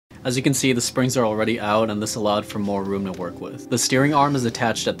As you can see, the springs are already out and this allowed for more room to work with. The steering arm is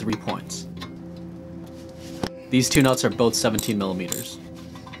attached at 3 points. These two nuts are both 17 millimeters.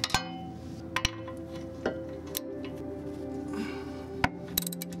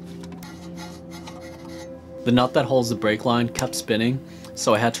 The nut that holds the brake line kept spinning,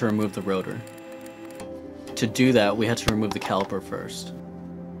 so I had to remove the rotor. To do that, we had to remove the caliper first.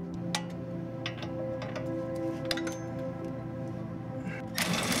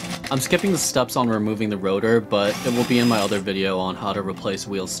 I'm skipping the steps on removing the rotor, but it will be in my other video on how to replace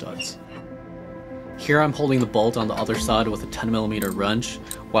wheel studs. Here I'm holding the bolt on the other side with a 10mm wrench,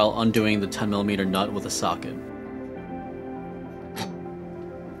 while undoing the 10mm nut with a socket.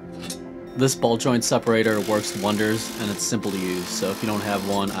 This ball joint separator works wonders and it's simple to use, so if you don't have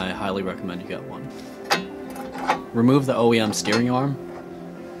one, I highly recommend you get one. Remove the OEM steering arm.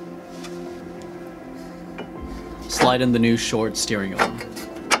 Slide in the new short steering arm.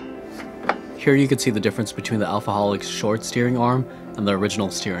 Here you can see the difference between the Alfaholics short steering arm and the original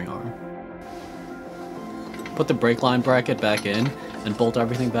steering arm. Put the brake line bracket back in and bolt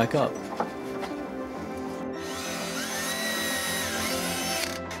everything back up.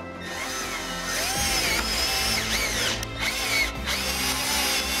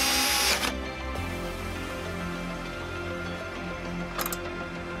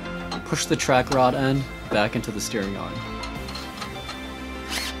 Push the track rod end back into the steering arm.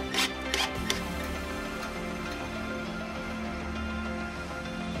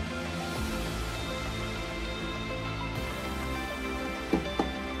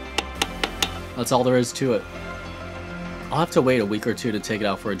 That's all there is to it. I'll have to wait a week or two to take it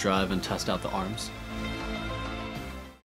out for a drive and test out the arms.